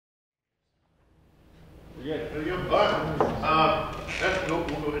Yeah. There you go. All right. We'll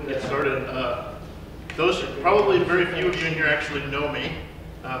go ahead and get started. Those probably very few of you in here actually know me.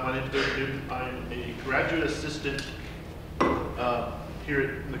 My name is Patriot. I'm a graduate assistant here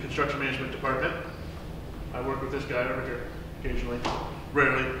in the construction management department. I work with this guy over here occasionally.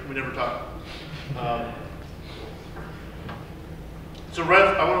 Rarely. We never talk. So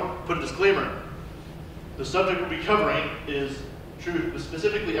I want to put a disclaimer. The subject we'll be covering is truth,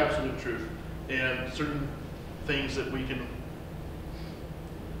 specifically absolute truth, and certain things that we can.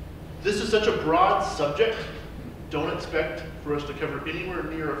 This is such a broad subject, don't expect for us to cover anywhere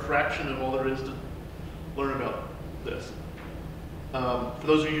near a fraction of all there is to learn about this. For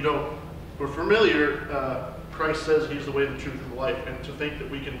those of you who are familiar, Christ says he's the way, the truth, and the life, and to think that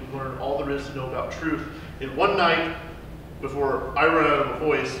we can learn all there is to know about truth in one night before I run out of a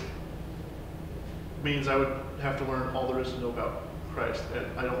voice means I would have to learn all there is to know about Christ, and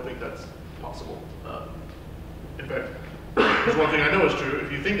I don't think that's possible. In fact, there's one thing I know is true.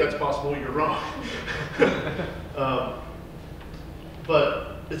 If you think that's possible, you're wrong.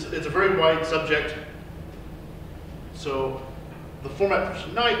 But it's a very wide subject. So the format for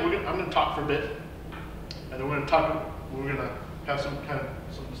tonight, I'm going to talk for a bit, and then we're going to have some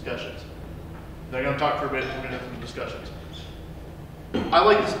discussions. Then I'm going to talk for a bit, and we're going to have some discussions. I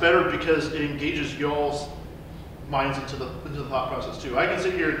like this better because it engages y'all's minds into the thought process too. I can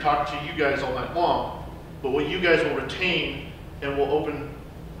sit here and talk to you guys all night long, but what you guys will retain and will open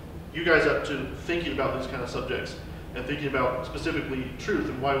you guys up to thinking about these kind of subjects and thinking about specifically truth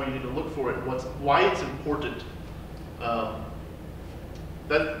and why we need to look for it and why it's important.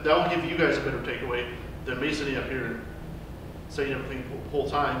 That'll give you guys a better takeaway than me sitting up here and saying everything the whole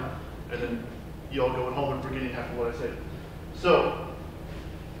time and then y'all going home and forgetting half of what I say. So,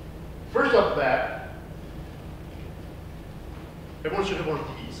 first off the bat, everyone should have one of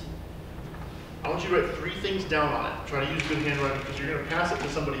these. I want you to write 3 things down on it. Try to use good handwriting because you're going to pass it to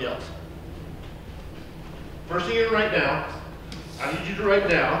somebody else. First thing you're going to write down, I need you to write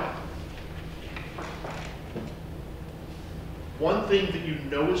down one thing that you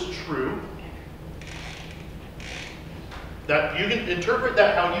know is true. That you can interpret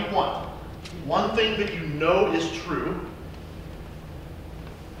that how you want. One thing that you know is true.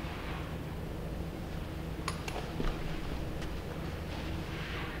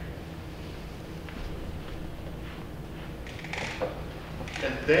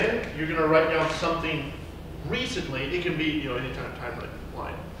 And then you're going to write down something recently. It can be, any kind of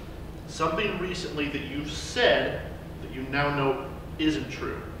timeline. Something recently that you've said that you now know isn't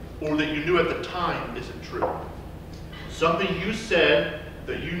true, or that you knew at the time isn't true. Something you said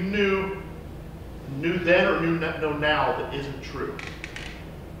that you knew then or know now that isn't true.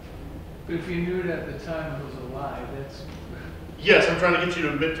 But if you knew it at the time it was a lie, that's... Yes, I'm trying to get you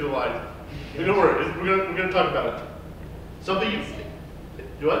to admit to a lie. But don't worry, we're gonna talk about it. Something you...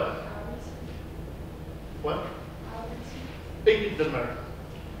 Do what? What? It doesn't matter.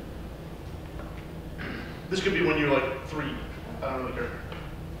 This could be when you're like 3. I don't really care.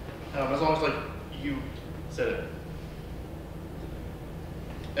 As long as you said it.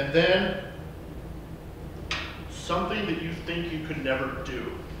 And then something that you think you could never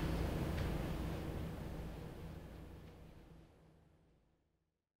do.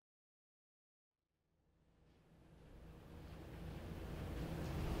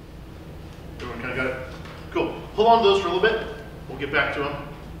 Everyone kind of got it? Cool. Hold on to those for a little bit. We'll get back to them.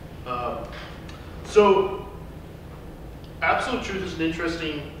 So, absolute truth is an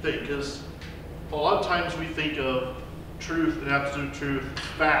interesting thing because a lot of times we think of truth and absolute truth,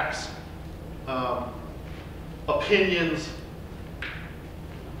 facts, opinions,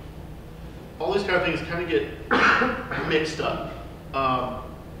 all these kind of things kind of get mixed up.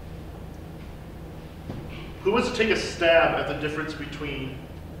 Who wants to take a stab at the difference between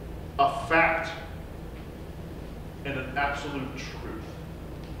a fact and an absolute truth?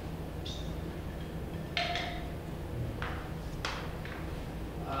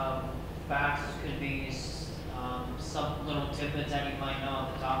 Facts could be some little tidbits that you might know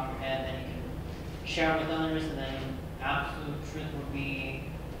off the top of your head that you can share with others, and then absolute truth would be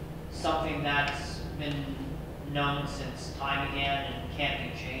something that's been known since time began and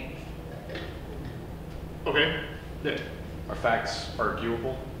can't be changed. Okay. Nick. Are facts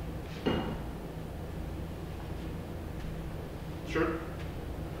arguable? Sure.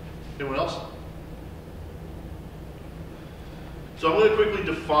 Anyone else? So I'm going to quickly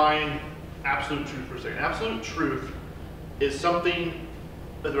define absolute truth for a second. Absolute truth is something,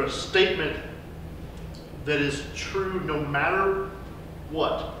 or a statement that is true no matter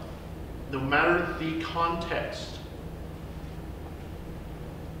what, no matter the context.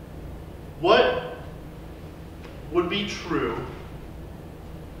 What would be true,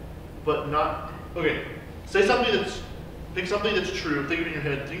 but not, okay, say something that's, pick something that's true, think of it in your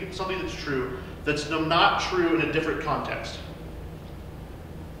head, think of something that's true, that's not true in a different context.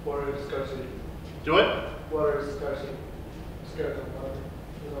 Water scarcity. Do it? Water scarcity. Scarcity of water.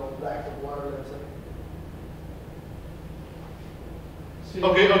 You know, lack of water, that's like. See,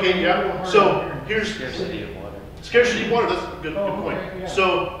 Okay, yeah. So here's Scarcity of water. scarcity of water, that's a good Oh, point. okay, yeah.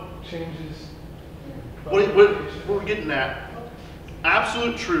 So Changes. what we're getting at,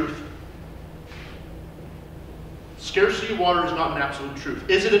 absolute truth, scarcity of water is not an absolute truth.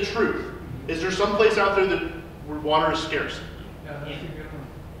 Is it a truth? Is there some place out there that where water is scarce? Yeah, that's a good one.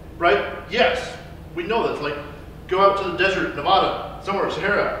 Right? Yes. We know that. Like, go out to the desert, Nevada, somewhere,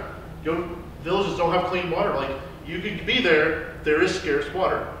 Sahara. Villages don't have clean water. Like, you could be there, there is scarce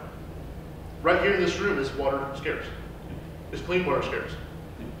water. Right here in this room is water scarce. Is clean water scarce?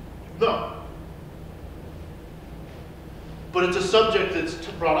 No. But it's a subject that's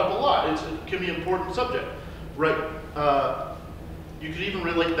brought up a lot. It can be an important subject. Right? You could even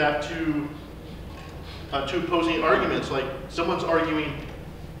relate that to opposing arguments. Like, someone's arguing,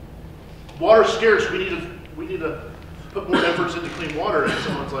 water's scarce, we need to put more efforts into clean water, and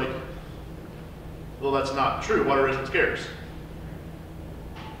someone's like, well, that's not true, water isn't scarce.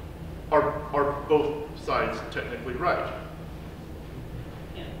 Are both sides technically right?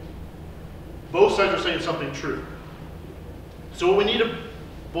 Yeah. Both sides are saying something true. So what we need to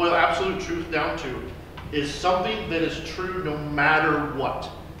boil absolute truth down to is something that is true no matter what.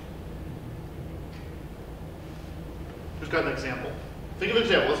 Who's got an example? Think of an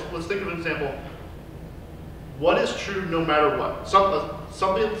example. Let's think of an example. What is true no matter what?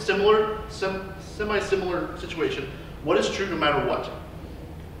 Something similar, semi-similar situation. What is true no matter what?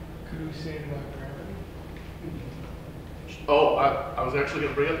 Could we say it about gravity? Oh, I was actually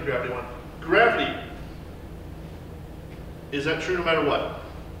going to bring up the gravity one. Gravity. Is that true no matter what?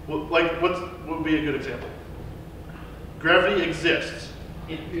 Like, what would be a good example? Gravity exists.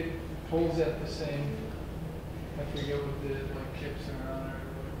 It pulls at the same, I forget what the, like, kips are on it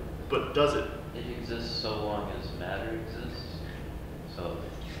or whatever. But does it? It exists so long as matter exists. So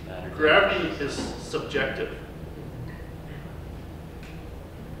matter. Gravity is subjective.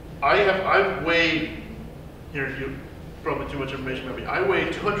 I've weighed, here, you probably too much information about me. I weigh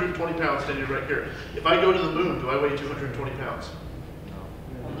 220 pounds standing right here. If I go to the moon, do I weigh 220 pounds?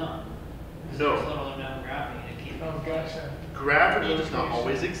 Well, no. No. There's little or no gravity to keep. Oh, gotcha. Gravity does not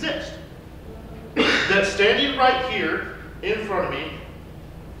always exist. That standing right here in front of me,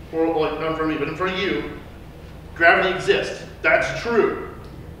 or like not in front of me, but in front of you, gravity exists. That's true.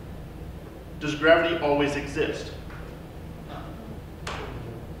 Does gravity always exist?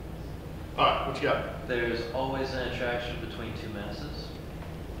 Alright, what you got? There's always an attraction between two masses.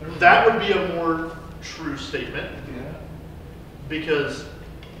 That would be a more true statement, Yeah. because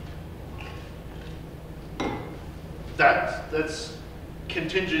that's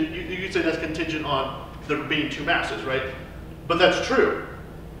contingent. You could say that's contingent on there being two masses, right? But that's true.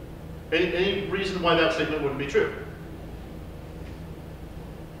 Any reason why that statement wouldn't be true?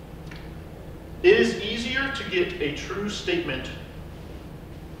 It is easier to get a true statement,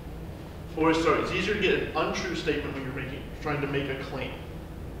 or sorry, it's easier to get an untrue statement when you're trying to make a claim.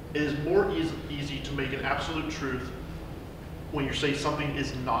 It is more easy to make an absolute truth when you say something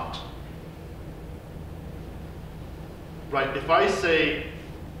is not. Right? If I say,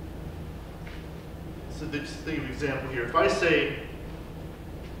 so just think of an example here. If I say,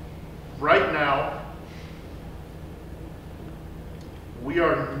 right now, we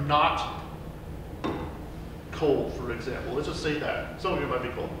are not cold, for example. Let's just say that. Some of you might be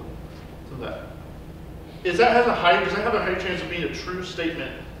cold. So that. Does that have a higher chance of being a true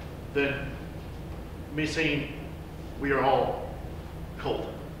statement than me saying we are all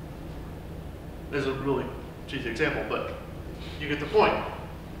cold? There's a really cheesy example, but you get the point.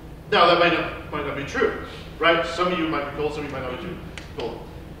 Now that might not be true, right? Some of you might be cold, some of you might not be cold.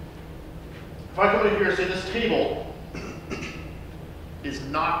 If I come in here and say this table is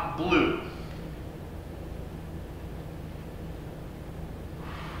not blue,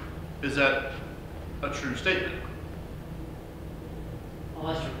 is that a true statement?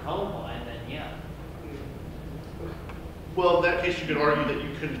 Unless you're colorblind, then yeah. Well, in that case, you could argue that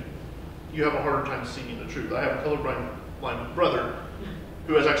you have a harder time seeing the truth. I have a colorblind brother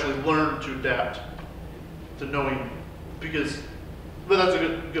who has actually learned to adapt to knowing, but that's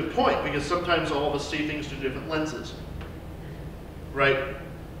a good point, because sometimes all of us see things through different lenses, right?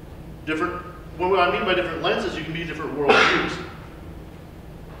 What I mean by different lenses, you can be different worldviews.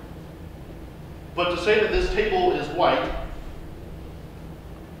 But to say that this table is white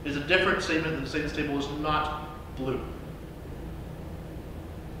is a different statement than to say this table is not blue.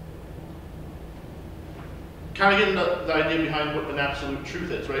 Kind of getting the idea behind what an absolute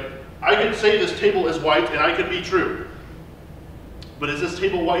truth is, right? I could say this table is white and I could be true. But is this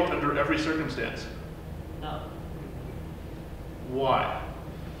table white under every circumstance? No. Why?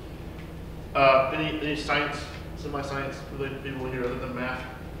 Any science, semi-science related people here other than math?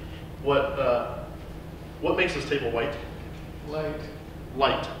 What makes this table white? Light.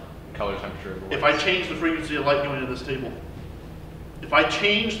 Light. Color, temperature. of the If I lights. change the frequency of light going into this table, if I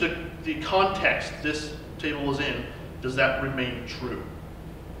change the context this table is in, does that remain true?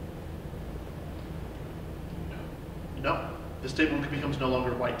 No. This table becomes no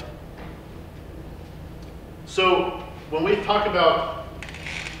longer white. So when we talk about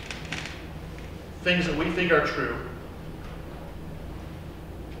things that we think are true,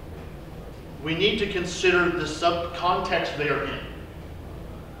 we need to consider the sub-context they are in.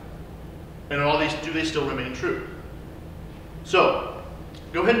 And all these, do they still remain true? So,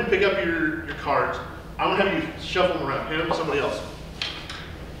 go ahead and pick up your cards. I'm gonna have you shuffle them around, hand them to somebody else.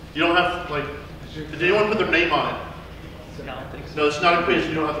 You don't have, like, did anyone put their name on it? No. No, it's not a quiz,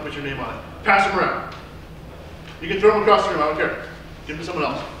 you don't have to put your name on it. Pass them around. You can throw them across the room, I don't care. Give them to someone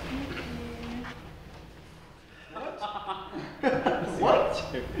else. What?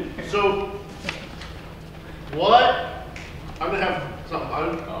 So, what? I'm gonna have something.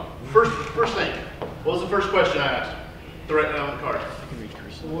 First thing. What was the first question I asked? To write down on the card.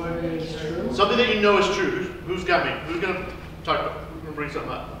 What is true? Something that you know is true. Who's got me? Who's gonna talk about? Who's gonna bring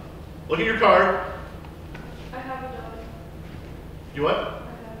something up? Look at your card. I have a dog. You what? I have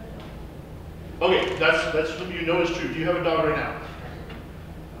a dog. Okay, that's something you know is true. Do you have a dog right now?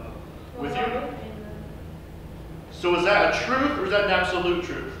 With you? So is that a truth or is that an absolute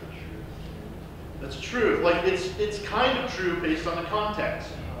truth? That's true. Like it's kind of true based on the context,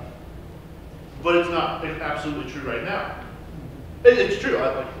 but it's not absolutely true right now. It's true.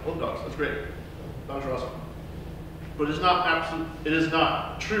 I like old dogs. That's great. Dogs are awesome. But it's not absolute. It is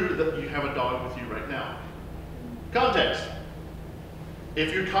not true that you have a dog with you right now. Context.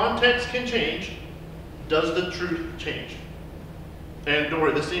 If your context can change, does the truth change? And don't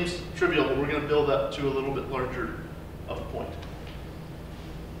worry, this seems trivial, but we're going to build up to a little bit larger of a point.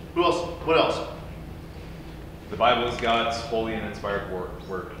 Who else? What else? The Bible is God's holy and inspired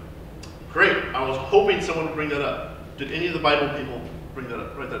word. Great. I was hoping someone would bring that up. Did any of the Bible people bring that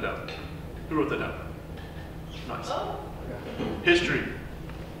up? Write that down. Who wrote that down? Nice. Oh. History.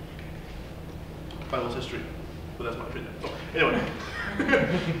 Bible's history. But that's my opinion. So, anyway.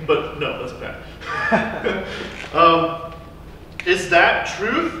 But no, that's bad. Is that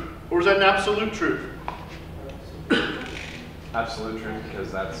truth or is that an absolute truth? Absolute truth,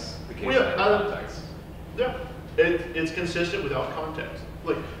 because that's the case Well, yeah, in every context. Yeah. It's consistent without context.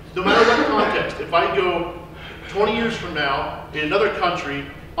 Like, no matter what context, if I go 20 years from now in another country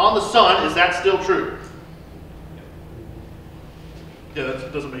on the sun, is that still true? Yeah,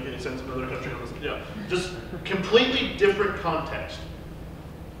 that doesn't make any sense in another country on the sun. Yeah. Just completely different context.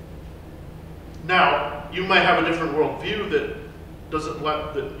 Now, you might have a different worldview that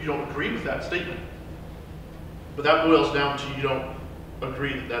that you don't agree with that statement. But that boils down to you don't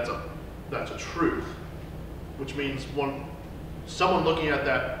agree that that's a truth, which means someone looking at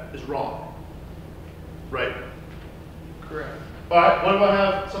that is wrong, right? Correct. All right. What do I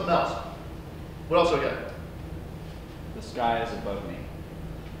have? Something else. What else do I got? The sky is above me.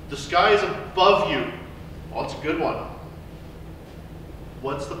 The sky is above you. Well, that's a good one.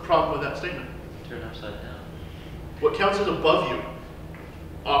 What's the problem with that statement? Turn upside down. What counts as above you?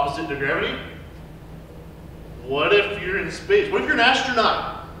 Opposite to gravity? What if you're in space? What if you're an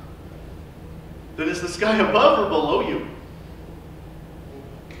astronaut? Then is the sky above or below you?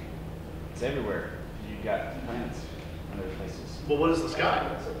 It's everywhere. You got planets and other places. Well, what is the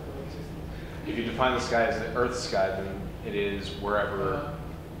sky? If you define the sky as the Earth's sky, then it is wherever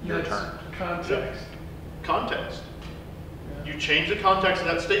you're That's turned. Context. Context. Yeah. You change the context of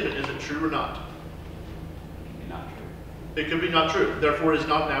that statement. Is it true or not? Maybe not true. It could be not true. Therefore, it is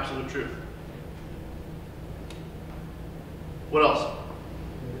not an absolute truth. What else?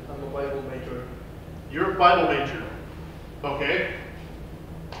 I'm a Bible major. You're a Bible major. Okay.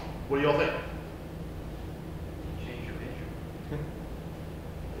 What do y'all think? Change your major.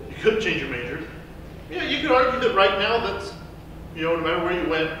 You could change your major. Yeah, you could argue that right now that's, no matter where you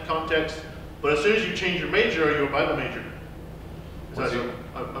went, context, but as soon as you change your major, are you a Bible major? Is Once that you-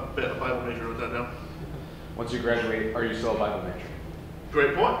 I bet a Bible major wrote that down. Once you graduate, are you still a Bible major?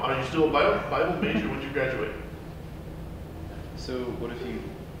 Great point. Are you still a Bible major when you graduate? So what if you,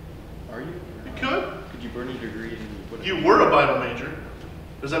 are you? You could. Could you burn a degree and what if You were a Bible major.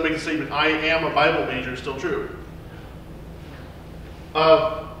 Does that make the statement, I am a Bible major, still true?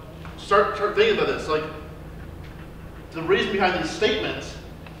 Start thinking about this. Like, the reason behind these statements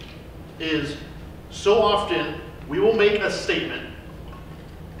is so often we will make a statement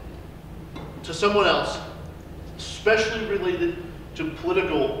to someone else, especially related to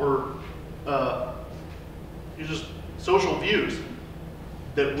political or just social views,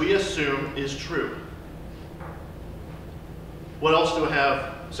 that we assume is true. What else do I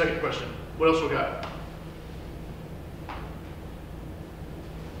have? Second question. What else do we got?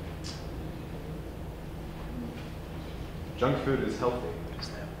 Junk food is healthy.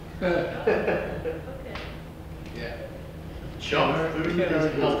 Okay. Yeah. Junk food Yeah.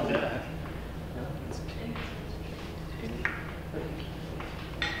 is healthy.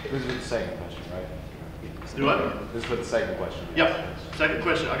 This is the second question, right? Do what? This is what the second question is. Yep. Second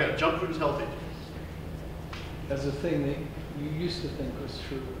question. I got junk food is healthy. As a thing that you used to think was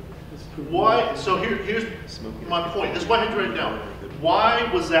true. It's proven Why? not to So be. here's my point. This is why I had to write it down. Why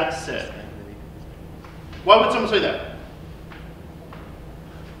was that said? Why would someone say that?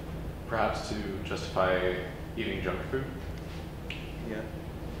 Perhaps to justify eating junk food. Yeah.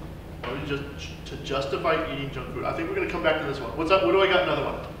 Why would you to justify eating junk food? I think we're going to come back to this one. What's up? What do I got? Another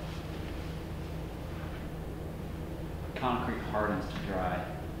one. Concrete hardens to dry,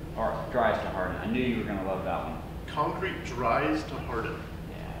 or dries to harden. I knew you were gonna love that one. Concrete dries to harden.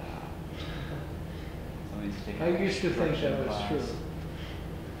 Yeah. Somebody's taking I used to think that construction was class.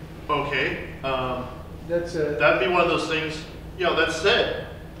 true. Okay. That's a, That'd be one of those things. You know, that said,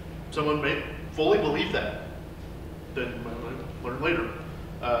 someone may fully believe that. Then you might learn later.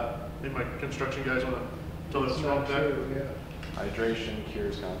 Maybe my construction guys want to tell me it's what's wrong not with that. true, yeah. Hydration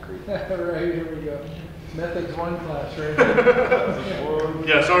cures concrete. Right, here we go. Methods 1 class, right?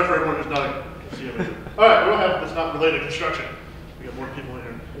 Yeah, sorry for everyone who's not a CM major. All right, we don't have that's not related to construction. We got more people in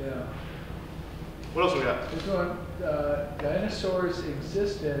here. Yeah. What else we got? This one, dinosaurs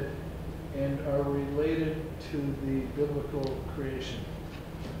existed and are related to the biblical creation.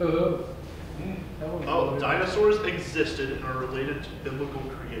 Oh, that one's Oh, weird. dinosaurs existed and are related to biblical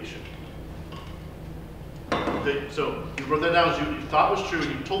creation. Okay, so you wrote that down as you thought was true, and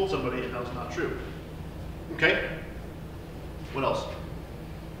you told somebody, and that was not true. Okay. What else?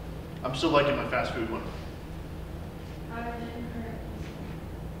 I'm still liking my fast food one. I didn't hurt.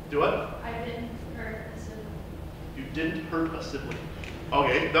 Do what? I didn't hurt a sibling. You didn't hurt a sibling.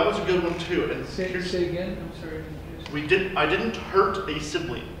 Okay, that was a good one too. And Say here's, again, I'm sorry. I didn't hurt a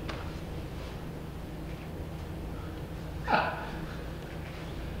sibling.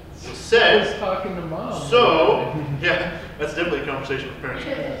 So I was said. talking to mom. So yeah, that's definitely a conversation with parents.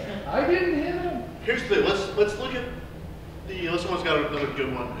 I didn't hit him. Here's the thing. Let's look at the. This one's got another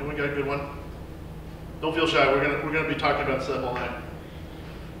good one. Anyone got a good one? Don't feel shy. We're gonna be talking about stuff all night.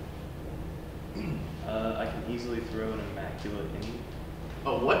 I can easily throw an immaculate inning.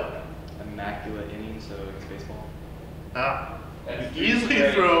 Oh, what? Immaculate inning, so it's baseball. Ah, That's you easily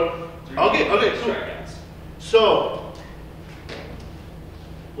three- throw. three Okay, cool. strikeouts. So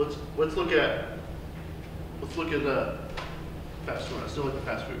let's look at fast food. I still like the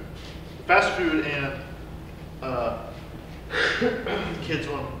fast food. Fast food and kids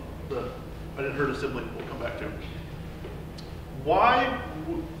on the I didn't hurt a sibling. We'll come back to. Why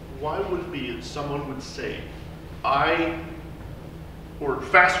would it be that someone would say or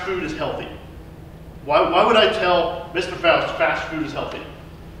fast food is healthy? Why would I tell Mr. Faust fast food is healthy?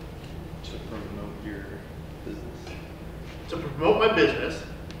 To promote your business. To promote my business,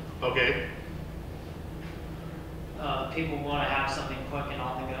 okay. People want to have something quick and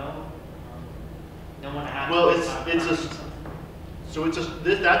on the go. Don't want to have. Well, to it's stop a finding something. so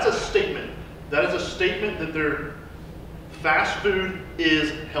that's a statement. That is a statement that their fast food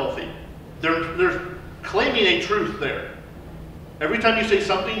is healthy. They're claiming a truth there. Every time you say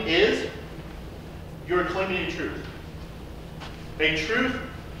something is, you're claiming a truth. A truth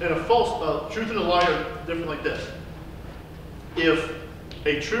and a false truth and a lie are different like this. If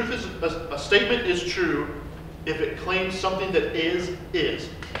a truth is a statement is true, if it claims something that is.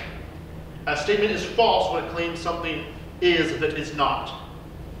 A statement is false when it claims something is that is not.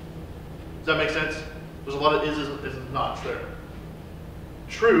 Does that make sense? There's a lot of is and nots there.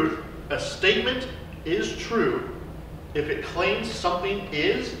 Truth, a statement is true if it claims something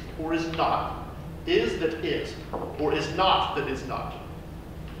is or is not, is that is, or is not that is not.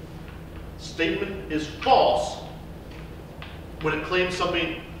 Statement is false when it claims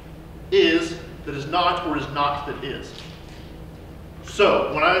something is that is not or is not that is.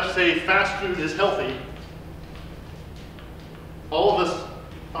 So when I say fast food is healthy, all of us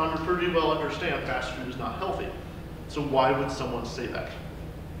pretty well understand fast food is not healthy. So why would someone say that?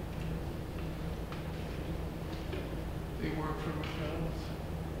 They work for McDonald's.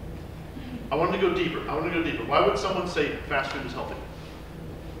 I want to go deeper. Why would someone say fast food is healthy?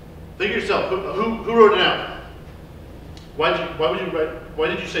 Think of yourself. Who wrote it down? Why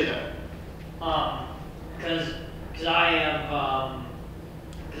did you say that? Because I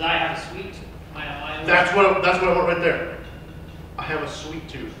have a sweet tooth. That's what I want right there. I have a sweet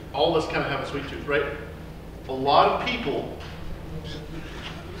tooth. All of us kind of have a sweet tooth, right? A lot of people.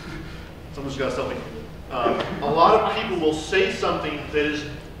 Someone's got something. A lot of people will say something that is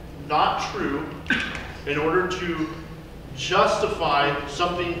not true in order to justify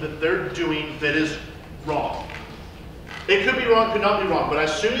something that they're doing that is wrong. It could be wrong, could not be wrong, but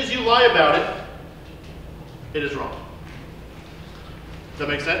as soon as you lie about it, it is wrong. Does that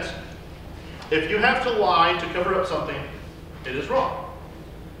make sense? If you have to lie to cover up something, it is wrong.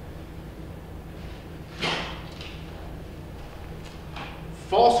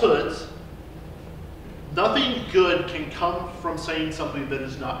 Falsehoods, nothing good can come from saying something that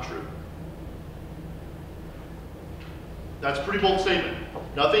is not true. That's a pretty bold statement.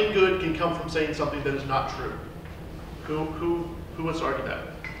 Nothing good can come from saying something that is not true. Who wants to argue that?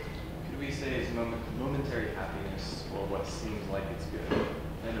 Could we say it's momentary happiness or what seems like it's good?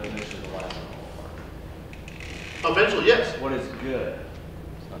 I know eventually the lies will fall apart. Eventually, yes. What is good?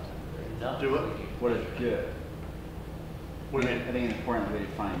 It's not temporary. No. Do it. What is good? What do you mean? I think it's important that we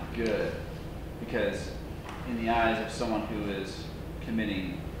define good, because in the eyes of someone who is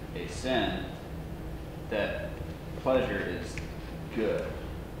committing a sin, that pleasure is good,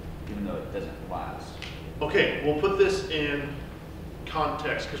 even though it doesn't last. Okay, we'll put this in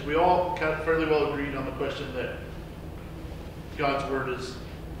context, because we all kind of fairly well agreed on the question that God's word is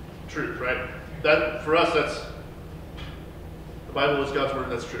truth, right? That, for us, that's, the Bible is God's word,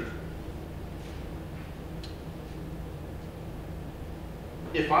 and that's truth.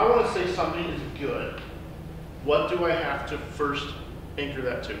 If I want to say something is good, what do I have to first anchor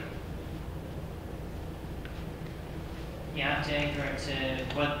that to? You have to anchor it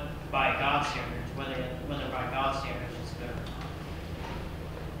to what by God's standards, whether by God's standards it's good or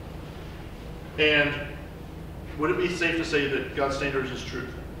not. And would it be safe to say that God's standards is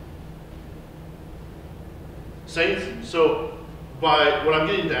truth? So by what I'm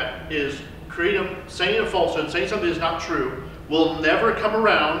getting at is saying a falsehood, saying something that's not true, will never come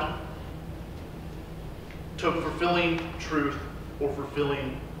around to fulfilling truth or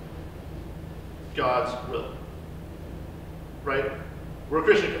fulfilling God's will. Right? We're a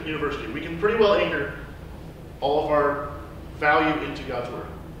Christian university. We can pretty well anchor all of our value into God's word.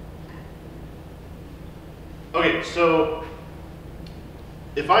 Okay, so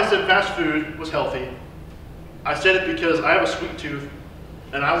if I said fast food was healthy, I said it because I have a sweet tooth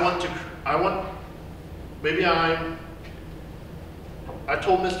and I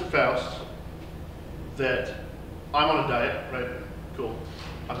told Mr. Faust that I'm on a diet, right? Cool.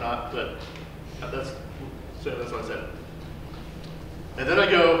 I'm not, but that's what I said. And then I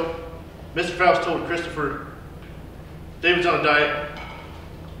go, Mr. Faust told Christopher, David's on a diet.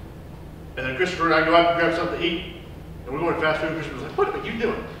 And then Christopher and I go out and grab something to eat. And we're going to fast food. And Christopher's like, what are you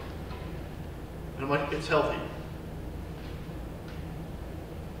doing? And I'm like, it's healthy.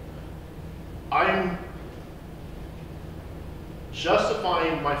 I'm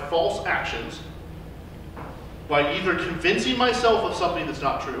justifying my false actions by either convincing myself of something that's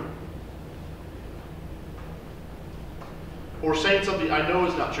not true or saying something I know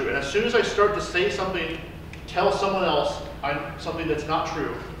is not true. And as soon as I start to say something, tell someone else something that's not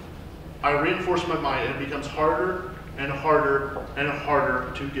true, I reinforce my mind and it becomes harder and harder and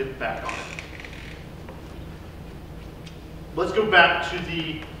harder to get back on it. Let's go back to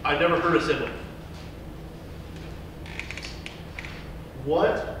the I never hurt a sibling.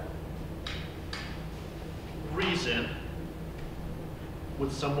 What reason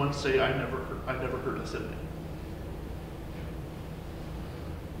would someone say I never hurt a sibling?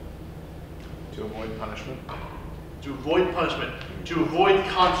 To avoid punishment. To avoid punishment. To avoid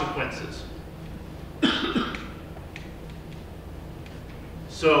consequences.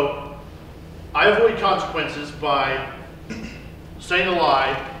 So, I avoid consequences by saying a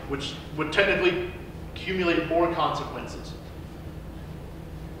lie, which would technically accumulate more consequences.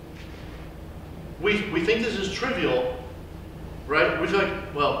 We think this is trivial, right? We feel like,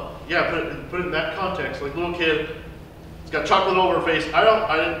 well, yeah, put it in that context. Like little kid, it's got chocolate all over her face.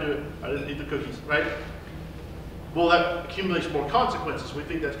 I didn't do it. I didn't eat the cookies, right? Well, that accumulates more consequences. We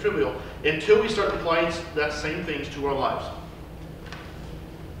think that's trivial until we start applying that same things to our lives.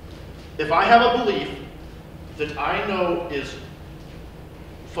 If I have a belief that I know is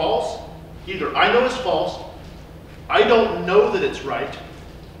false, either I know it's false, I don't know that it's right,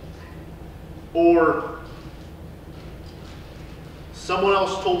 or someone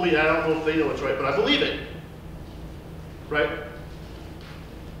else told me, I don't know if they know it's right, but I believe it. Right?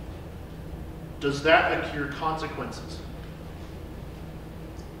 Does that accrue consequences?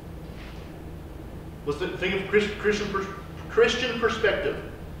 Let's think of Christian perspective.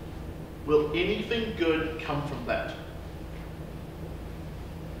 Will anything good come from that?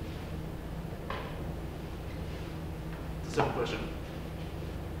 It's a simple question.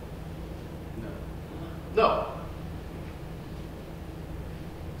 No.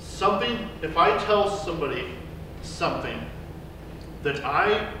 Something, if I tell somebody something that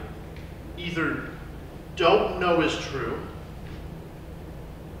I either don't know is true,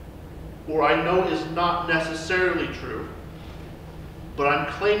 or I know is not necessarily true, but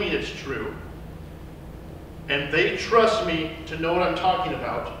I'm claiming it's true, and they trust me to know what I'm talking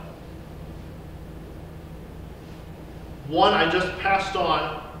about, one, I just passed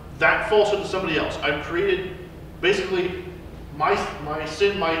on that falsehood to somebody else. I've created, basically, my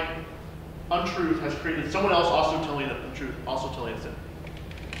sin, my untruth has created someone else also telling the truth, also telling the sin.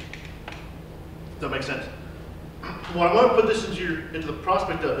 Does that make sense? What I want to put this into the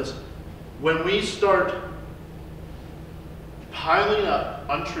prospect of is, when we start piling up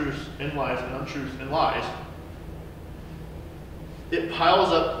untruths and lies and untruths and lies, it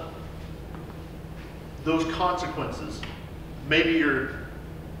piles up those consequences. Maybe you've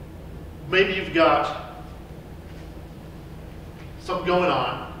got something going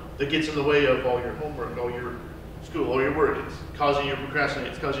on that gets in the way of all your homework, all your school, all your work. It's causing you to procrastinate.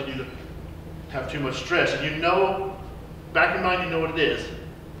 It's causing you to have too much stress. And you know, back in mind, you know what it is.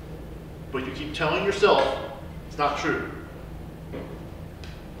 But you keep telling yourself it's not true.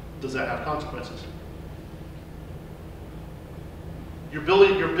 Does that have consequences? You're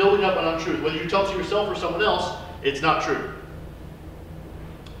building up an untruth. Whether you tell it to yourself or someone else, it's not true.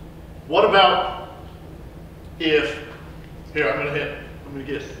 What about if, here, I'm gonna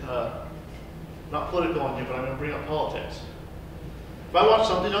get, not political on you, but I'm gonna bring up politics. If I watch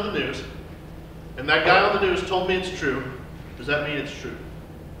something on the news, and that guy on the news told me it's true, does that mean it's true?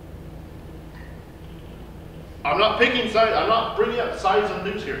 I'm not picking sides, I'm not bringing up sides on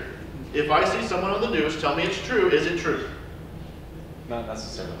the news here. If I see someone on the news tell me it's true, is it true? Not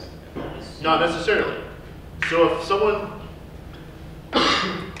necessarily. Not necessarily. So if someone,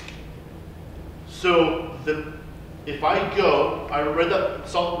 if I go, I read that,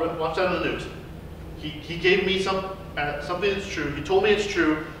 watched that on the news. He gave me something that's true. He told me it's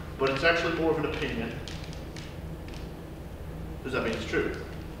true, but it's actually more of an opinion. Does that mean it's true?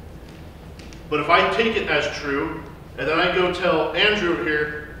 But if I take it as true, and then I go tell Andrew over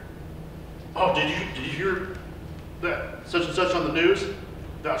here, oh, did you hear that such and such on the news?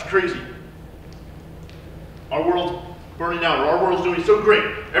 That's crazy. Our world's burning out, or our world's doing so great.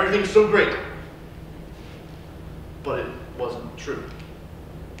 Everything's so great. But it wasn't true.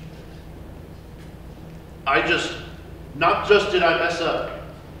 Not just did I mess up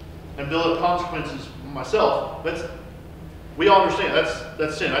and build up consequences myself, we all understand,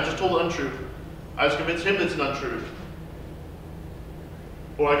 that's sin. I just told an untruth. I was convinced him that it's an untruth.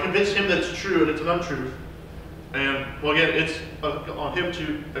 Or I convinced him that it's true and it's an untruth. And, well, again, it's on him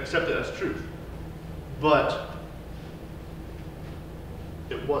to accept it as truth. But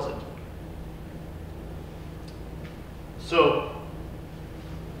it wasn't. So,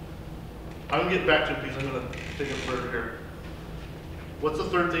 I'm going to get back to it because I'm going to take a further here. What's the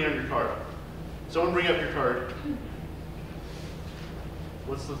third thing on your card? Someone bring up your card.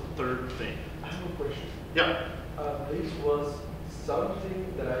 What's the third thing? I have a question. Yeah. This was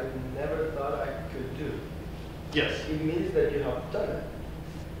something that I never thought I could do. Yes. It means that you have done it.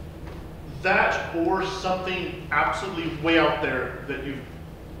 That or something absolutely way out there that you've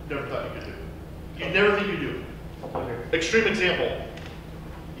never thought you could do. You never think you do. Okay. Extreme example.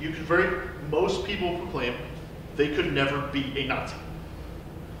 Most people proclaim they could never be a Nazi.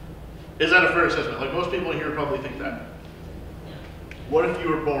 Is that a fair assessment? Like most people in here probably think that. What if you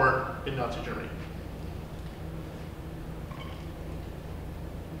were born in Nazi Germany?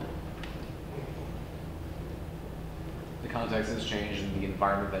 The context has changed and the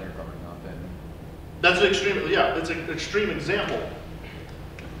environment that you're growing up in. That's an extreme example.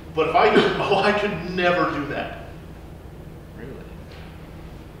 But if I could never do that. Really?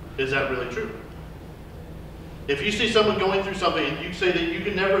 Is that really true? If you see someone going through something and you say that you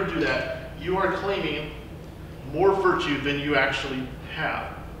can never do that, you are claiming more virtue than you actually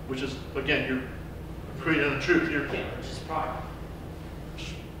have, which is, again, you're creating a truth. Which is pride.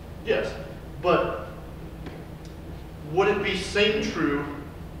 Yes, but would it be same true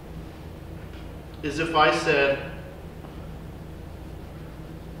as if I said,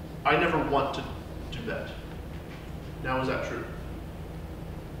 I never want to do that? Now, is that true?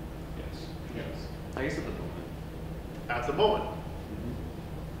 Yes. I guess at the moment. At the moment.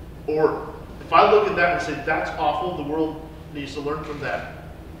 Or if I look at that and say, that's awful, the world needs to learn from that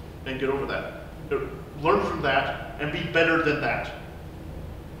and get over that. Learn from that and be better than that.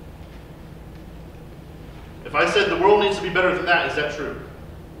 If I said the world needs to be better than that, is that true?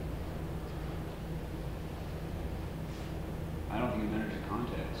 I don't think it matters in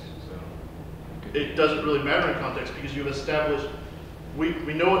context, so. It doesn't really matter in context because you've established, we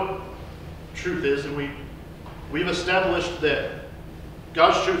know what truth is, and we've established that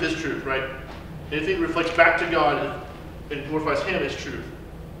God's truth is truth, right? Anything that reflects back to God and glorifies Him is truth,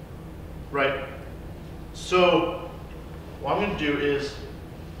 right? So what I'm going to do is,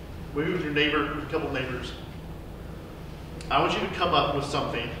 maybe with your neighbor, with a couple neighbors, I want you to come up with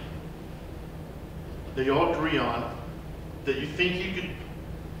something that you all agree on, that you think you could,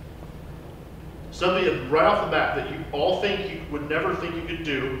 something that right off the bat that you all think you would never think you could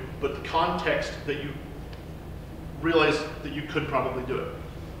do, but the context that you realize that you could probably do it.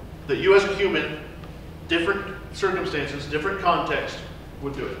 That you as a human, different circumstances, different context,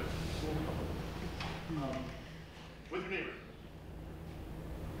 would do it. With your neighbor.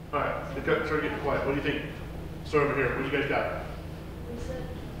 All right, start getting quiet. What do you think? Start over here. What do you guys got?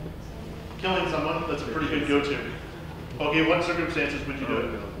 Killing someone, that's a pretty good go-to. Okay, what circumstances would you do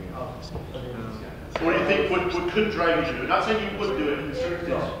it? What do you think what could drive you to do it? Not saying you would do it in the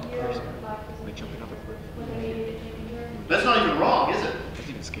circumstances. That's not even wrong, is it?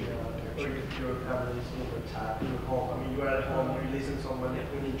 Or you're having this little attack in your home. I mean, you're at home, you're releasing someone,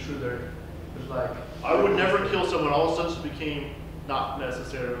 an intruder. It's like, I would never kill someone. All of a sudden, it became not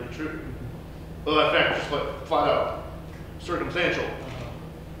necessarily true. Well, in fact, just like flat out circumstantial.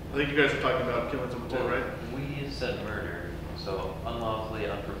 I think you guys were talking about killing someone too, right? We said murder, so unlawfully,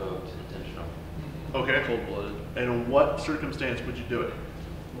 unprovoked, intentional. Okay. Cold-blooded. And in what circumstance would you do it?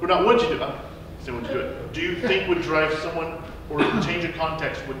 Or not would you do it? Say would you do it? Do you think would drive someone, or change of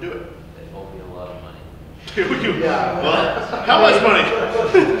context would do it? They owe me a lot of money. Well, how much money?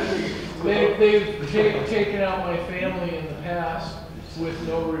 They've taken out my family in the past with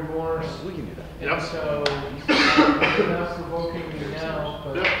no remorse. We can do that. And Yep. so, they're not provoking me now,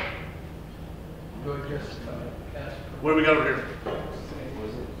 but Yep. go just ask. What do we got over here?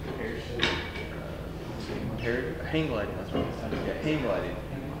 Hang gliding, that's what it's Yeah, hang gliding.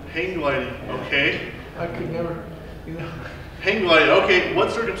 Hang gliding. Okay. I could never, you know. Hang gliding. Okay.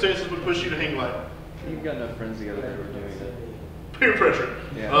 What circumstances would push you to hang glide? You've got enough friends together that are doing it. Peer pressure.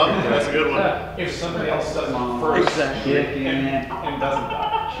 Yeah. That's a good one. If somebody else does it first Exactly. and doesn't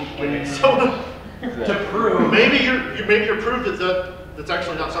die. Someone, To prove. maybe you're proof that's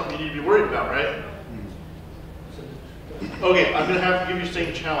actually not something you need to be worried about, right? Okay, I'm gonna have to give you the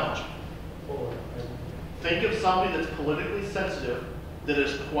same challenge. Think of something that's politically sensitive, that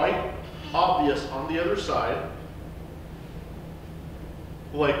is quite obvious on the other side.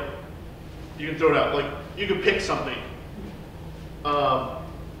 Like, you can throw it out. Like, you can pick something. I'm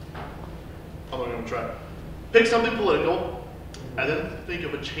not gonna try. Pick something political, and then think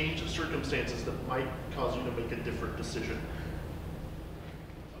of a change of circumstances that might cause you to make a different decision.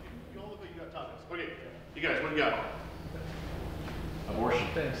 Okay, you all look like you got topics. Okay, you guys, what do you got? Abortion.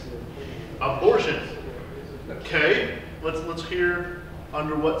 Abortion. Okay, let's hear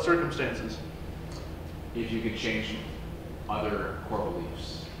under what circumstances. If you could change other core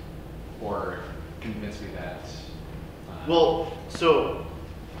beliefs, or convince me that. Well, so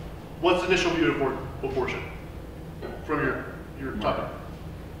what's the initial view of abortion from your topic?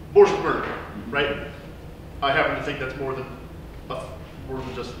 Abortion's murder, right? I happen to think that's more than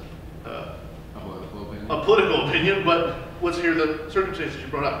just A political opinion. a political opinion, but let's hear the circumstances you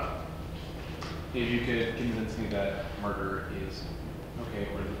brought up. If you could convince me that murder is okay,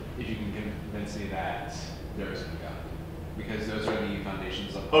 or if you can convince me that there isn't a God, because those are the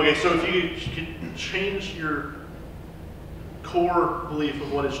foundations of. Okay, so if you could change your core belief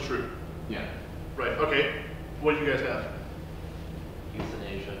of what is true. Yeah. Right, okay. What do you guys have?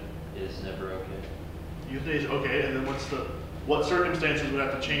 Euthanasia is never okay. Euthanasia, okay, and then what circumstances would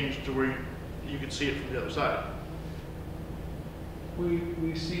have to change to where you could see it from the other side?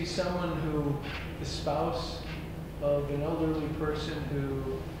 We see someone who, the spouse of an elderly person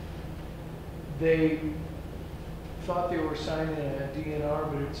who they thought they were signing a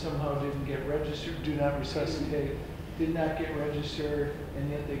DNR, but it somehow didn't get registered, do not resuscitate, did not get registered, and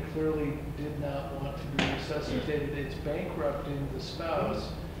yet they clearly did not want to be resuscitated. It's bankrupting the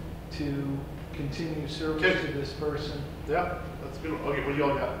spouse to continue service Okay. to this person. Yeah, that's a good one. Okay, what do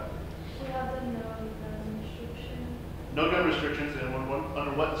y'all got? We have the no gun restriction. No gun restrictions, and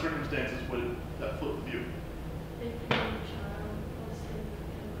under what circumstances would that flip the view? If you're a child, let's say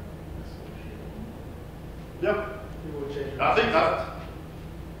you Yeah. People would change. I think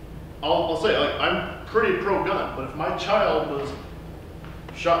I'll say, like, I'm pretty pro-gun, but if my child was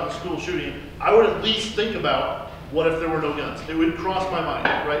shot in a school shooting, I would at least think about, what if there were no guns? It would cross my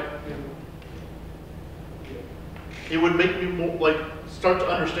mind, right? It would make me more, like, start to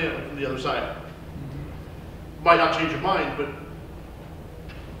understand it from the other side. Might not change your mind, but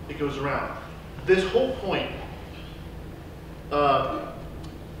it goes around. This whole point,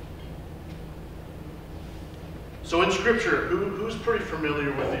 so in Scripture, who's pretty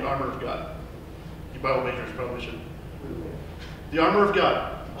familiar with the armor of God? You Bible majors probably should. The armor of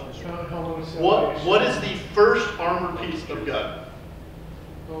God. What is the first armor piece of God?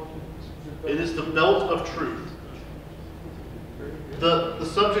 It is the belt of truth. The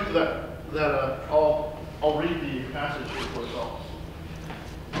subject that I'll read the passage here for us all.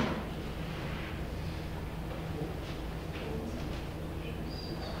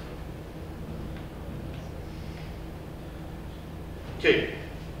 Okay,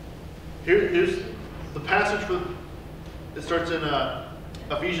 here's the passage for. It starts in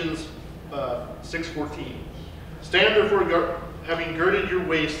Ephesians 6:14. Stand therefore, having girded your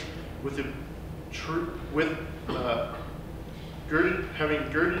waist with the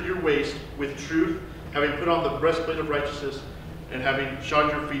having girded your waist with truth, having put on the breastplate of righteousness, and having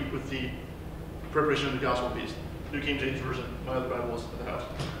shod your feet with the preparation of the gospel of peace. New King James Version. My other Bible is in the house.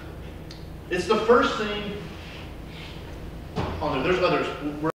 It's the first thing on there. There's others.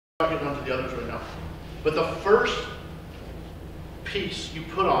 We're not getting onto the others right now. But the first piece you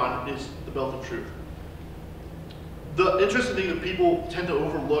put on is the belt of truth. The interesting thing that people tend to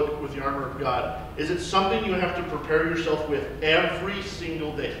overlook with the armor of God is it's something you have to prepare yourself with every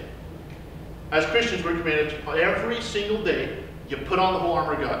single day. As Christians, we're commanded to, every single day, you put on the whole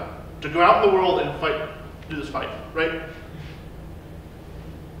armor of God to go out in the world and fight, do this fight, right?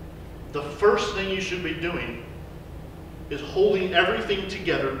 The first thing you should be doing is holding everything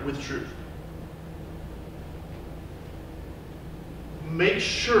together with truth. Make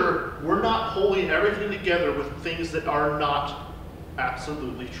sure we're not holding everything together with things that are not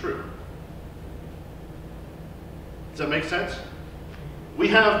absolutely true. Does that make sense? We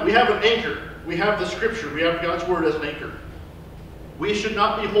have an anchor. We have the Scripture. We have God's Word as an anchor. We should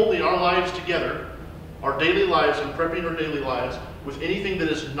not be holding our lives together, our daily lives and prepping our daily lives, with anything that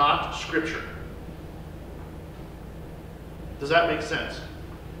is not Scripture. Does that make sense?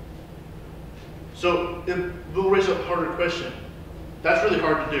 So, we'll raise a harder question. That's really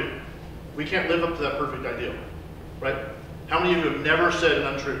hard to do. We can't live up to that perfect ideal, right? How many of you have never said an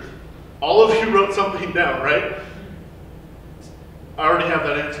untruth? All of you wrote something down, right? I already have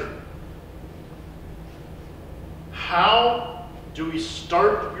that answer. How do we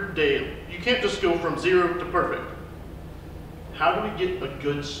start your day? You can't just go from 0 to perfect. How do we get a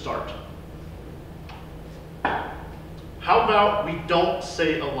good start? How about we don't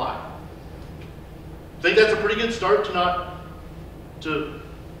say a lie? I think that's a pretty good start to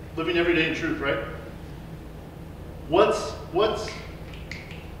living every day in truth, right? What's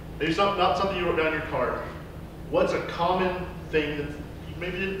maybe it's not something you wrote down in your card. What's a common thing that you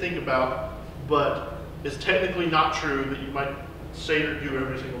maybe didn't think about, but is technically not true that you might say or do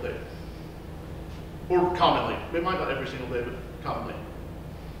every single day? Or commonly. It might not every single day, but commonly.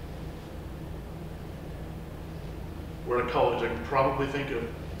 We're at college, I can probably think of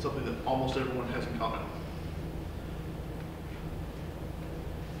something that almost everyone has in common.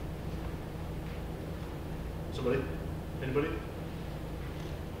 Somebody? Anybody?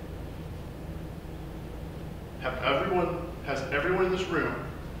 Has everyone in this room,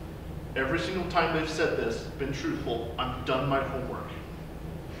 every single time they've said this, been truthful, I've done my homework?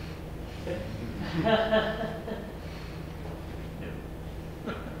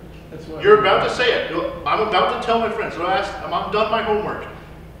 You're about to say it. I'm about to tell my friends. So I'm done my homework.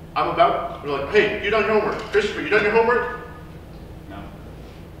 We're like, hey, you done your homework? Christopher, you done your homework? No.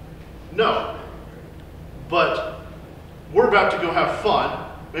 No. But we're about to go have fun.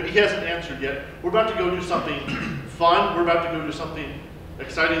 Maybe he hasn't answered yet. We're about to go do something fun. We're about to go do something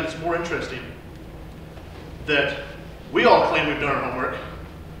exciting that's more interesting. That we all claim we've done our homework.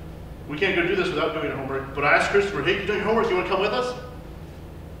 We can't go do this without doing our homework. But I asked Christopher, hey, you done your homework? You want to come with us?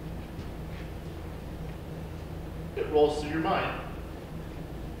 It rolls through your mind.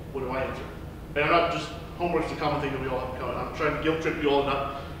 What do I answer? And I'm not just, homework's a common thing that we all have in common. I'm trying to guilt trip you all and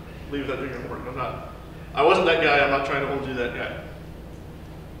not leave without doing your homework. I wasn't that guy. I'm not trying to hold you that guy.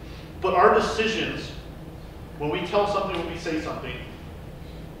 But our decisions, when we tell something, when we say something,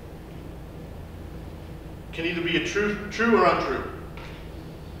 can either be true or untrue.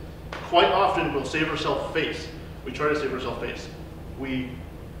 Quite often, we'll save ourselves face. We try to save ourselves face. We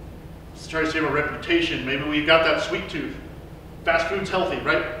Let's try to save our reputation. Maybe we've got that sweet tooth. Fast food's healthy,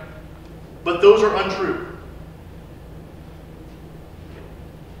 right? But those are untrue.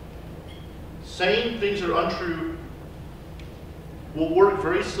 Saying things that are untrue will work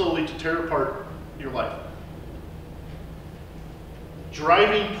very slowly to tear apart your life.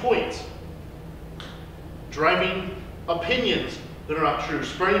 Driving points, driving opinions that are not true,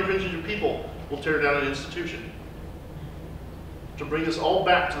 spreading opinions of people will tear down an institution. To bring us all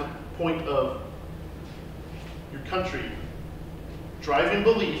back to the point of your country, driving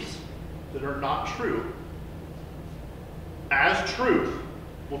beliefs that are not true as truth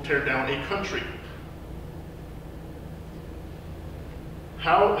will tear down a country.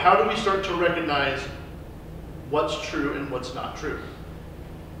 How do we start to recognize what's true and what's not true?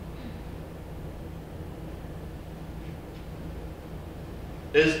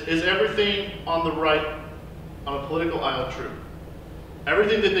 Is everything on the right, on a political aisle, true?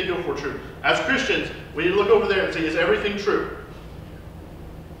 Everything that they go for true? As Christians, we need to look over there and say, is everything true?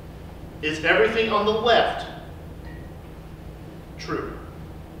 Is everything on the left true?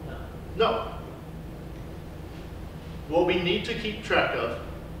 No. What we need to keep track of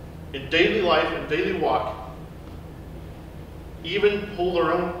in daily life and daily walk, even hold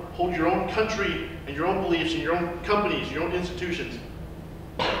your own country and your own beliefs and your own companies, your own institutions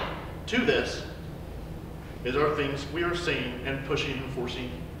to this, is our things we are saying and pushing and forcing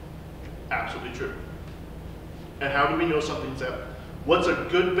absolutely true. And how do we know something's that? What's a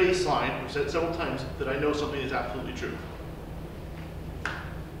good baseline? We've said it several times that I know something is absolutely true.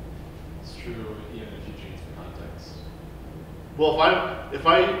 It's true even if you change the context. Well, if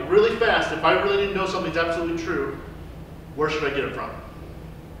I really need to know something's absolutely true, where should I get it from?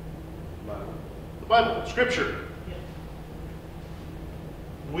 Bible. The Bible, Scripture.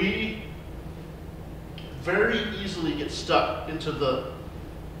 We very easily get stuck into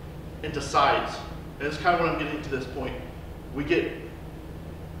sides. And it's kind of what I'm getting to this point. We get,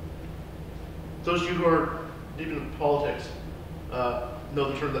 those of you who are deep into politics know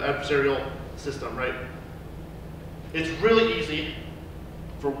the term the adversarial system, right? It's really easy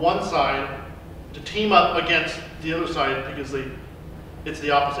for one side to team up against the other side because it's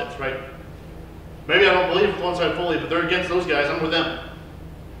the opposites, right? Maybe I don't believe with one side fully, but they're against those guys, I'm with them.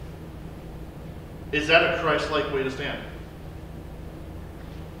 Is that a Christ-like way to stand?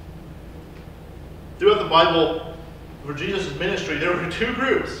 Throughout the Bible, for Jesus' ministry, there were two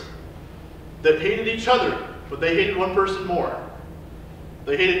groups that hated each other, but they hated one person more.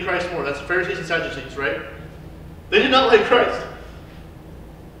 They hated Christ more. That's the Pharisees and Sadducees, right? They did not like Christ.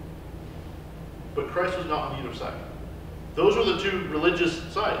 But Christ was not on either side. Those were the two religious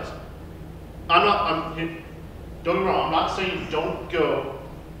sides. Don't get me wrong, I'm not saying don't go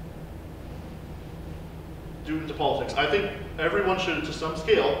into politics. I think everyone should, to some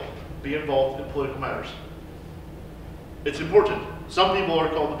scale, be involved in political matters. It's important. Some people are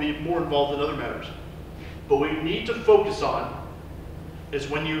called to be more involved in other matters. But what you need to focus on is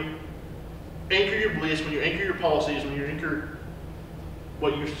when you anchor your beliefs, when you anchor your policies, when you anchor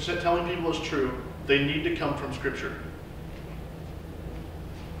what you're telling people is true, they need to come from Scripture.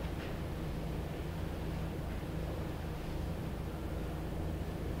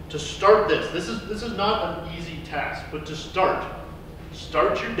 To start this is not an easy task, but to start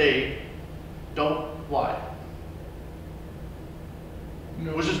your day, don't lie.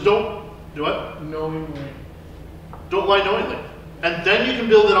 No, Which is don't do what? knowingly. Don't lie knowingly. And then you can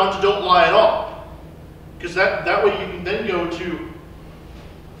build it on to don't lie at all. Because that way you can then go to,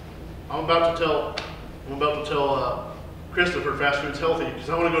 I'm about to tell Christopher fast food's healthy because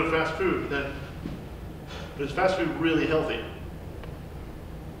I want to go to fast food. Then, is fast food really healthy?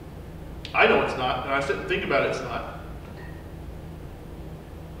 I know it's not, and I sit and think about it, it's not.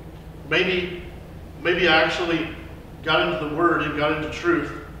 Maybe I actually got into the Word and got into truth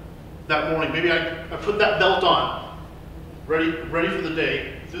that morning. Maybe I put that belt on, ready for the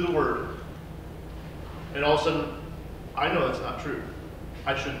day, through the Word. And all of a sudden, I know that's not true.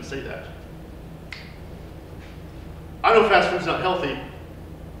 I shouldn't say that. I know fast food's not healthy,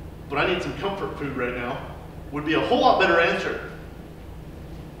 but I need some comfort food right now. Would be a whole lot better answer.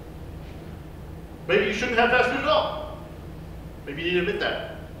 Maybe you shouldn't have fast food at all. Maybe you need to admit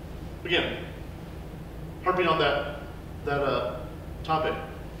that. Again, harping on that topic.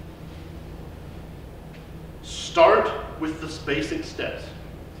 Start with the basic steps.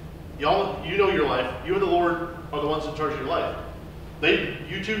 Y'all, you know your life. You and the Lord are the ones in charge of your life.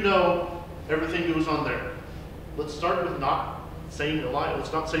 You two know everything that goes on there. Let's start with not saying a lie.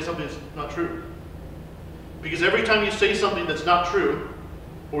 Let's not say something that's not true. Because every time you say something that's not true,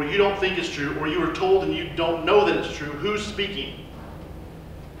 or you don't think it's true, or you were told and you don't know that it's true, who's speaking?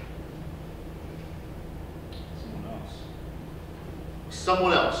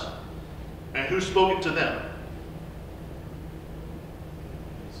 someone else. And who spoke it to them?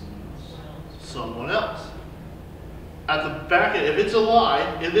 Someone else. At the back end, if it's a lie,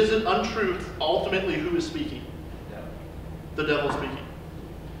 if it's an untruth, ultimately who is speaking? The devil speaking.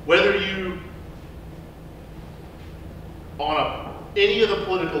 Whether you, on any of the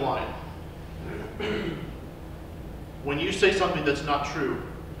political line, when you say something that's not true,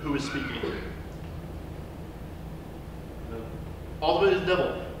 who is speaking? Ultimately, the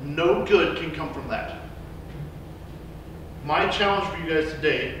devil. No good can come from that. My challenge for you guys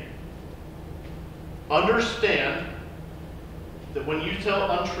today, understand that when you tell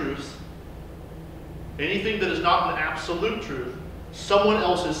untruths, anything that is not an absolute truth, someone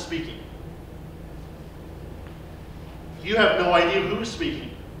else is speaking. You have no idea who is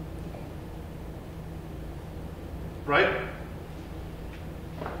speaking. Right?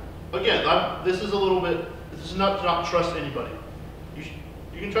 Again, this is a little bit, this is not to not trust anybody.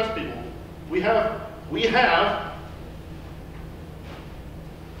 You can trust people. We have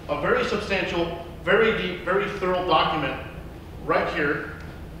a very substantial, very deep, very thorough document right here,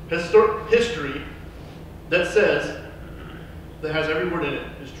 history, that says, that has every word in it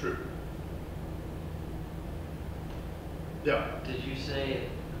is true. Yeah. Did you say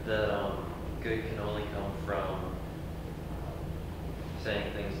that good can only come from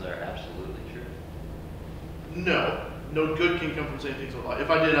saying things that are absolutely true? No. No good can come from saying things that are lie. If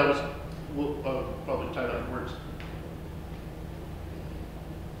I did, I was probably tied up in words.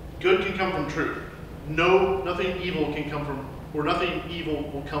 Good can come from truth. Nothing evil can come from, or nothing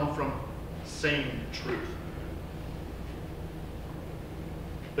evil will come from saying truth.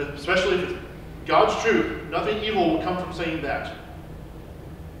 But especially if it's God's truth, nothing evil will come from saying that.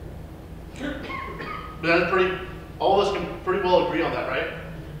 But that's all of us can pretty well agree on that, right?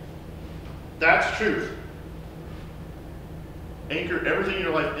 That's truth. Anchor everything in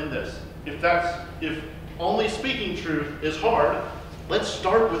your life in this. If only speaking truth is hard, let's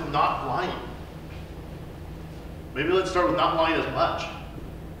start with not lying. Maybe let's start with not lying as much.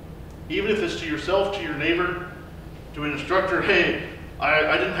 Even if it's to yourself, to your neighbor, to an instructor, hey,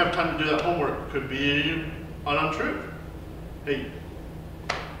 I didn't have time to do that homework. Could be an untruth. Hey,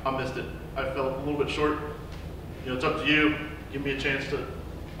 I missed it. I fell a little bit short. It's up to you. Give me a chance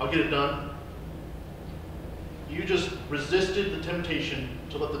I'll get it done. You just resisted the temptation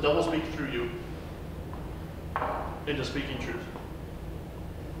to let the devil speak through you into speaking truth.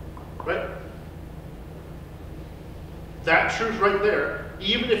 Right? That truth right there,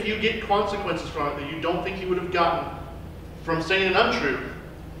 even if you get consequences from it that you don't think you would have gotten from saying an untruth,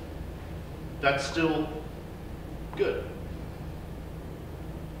 that's still good.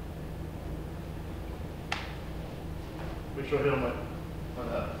 Make sure I hit on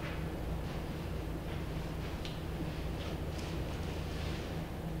that.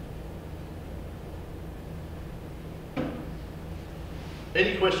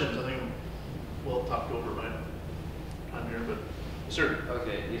 Any questions? I think we'll talk over my time here, but sir.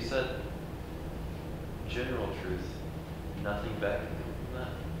 Okay, you said general truth. Nothing back from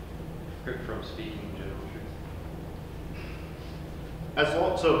that? From speaking general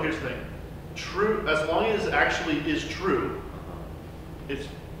truth? So here's the thing. True, as long as it actually is true,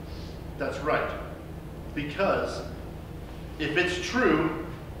 that's right. Because if it's true,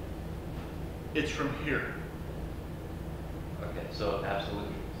 it's from here. Okay, so absolute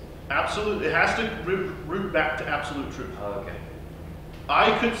truth. Absolute, it has to root back to absolute truth. Oh, okay.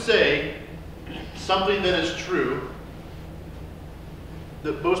 I could say something that is true,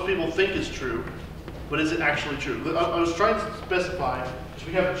 that most people think is true, but is it actually true? I was trying to specify, because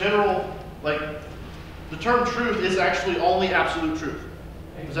we have general, the term truth is actually only absolute truth.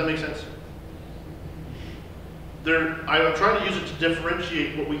 Does that make sense? I'm trying to use it to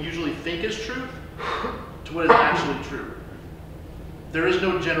differentiate what we usually think is truth to what is actually true. There is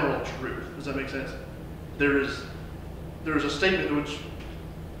no general truth. Does that make sense? There is a statement which,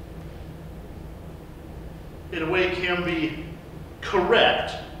 in a way, can be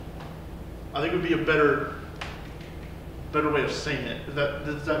correct. I think would be a better way of saying it.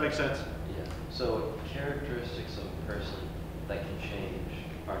 Does that make sense? Yeah. So characteristics of a person that can change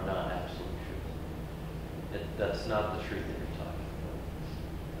are not absolute truth. That's not the truth that you're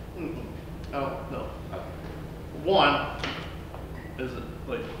talking about. Oh, no. Okay. One is the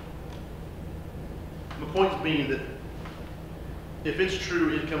point being that if it's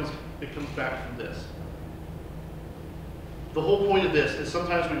true, it comes back from this. The whole point of this is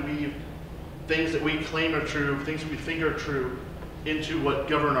sometimes we weave things that we claim are true, things we think are true, into what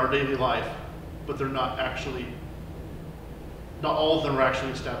govern our daily life, but they're not all of them are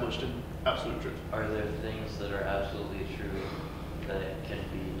actually established in absolute truth. Are there things that are absolutely true that can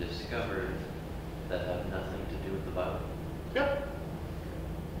be discovered that have nothing to do with the Bible. Yep.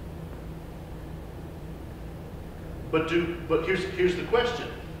 But here's the question.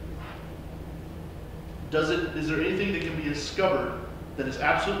 Is there anything that can be discovered that is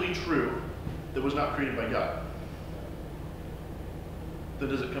absolutely true that was not created by God? Then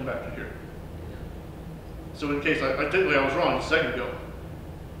does it come back to here? So in case technically I was wrong a second ago,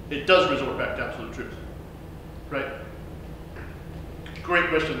 it does resort back to absolute truth. Right? Great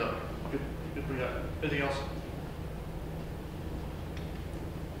question though. Good bring up. Anything else?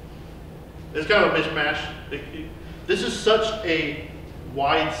 It's kind of a mishmash. This is such a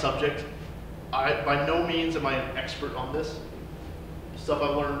wide subject. By no means am I an expert on this. Stuff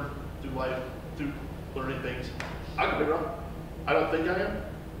I've learned through life, through learning things. I could be wrong. I don't think I am.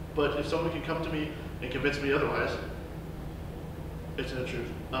 But if someone can come to me and convince me otherwise, it's in the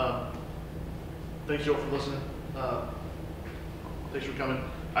truth. Thanks, Joe, for listening. Thanks for coming.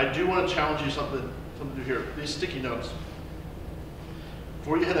 I do want to challenge you something to do here. These sticky notes.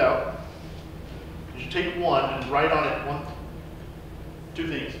 Before you head out, you should take one and write on it two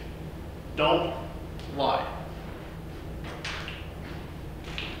things. Don't lie.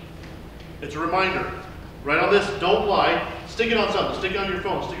 It's a reminder. Write on this, don't lie. Stick it on something. Stick it on your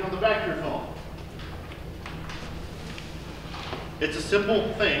phone. Stick it on the back of your phone. It's a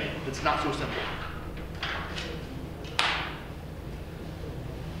simple thing. It's not so simple.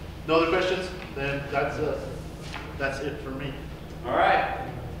 No other questions? Then that's it for me. All right.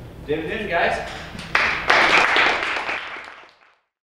 Dividend, guys.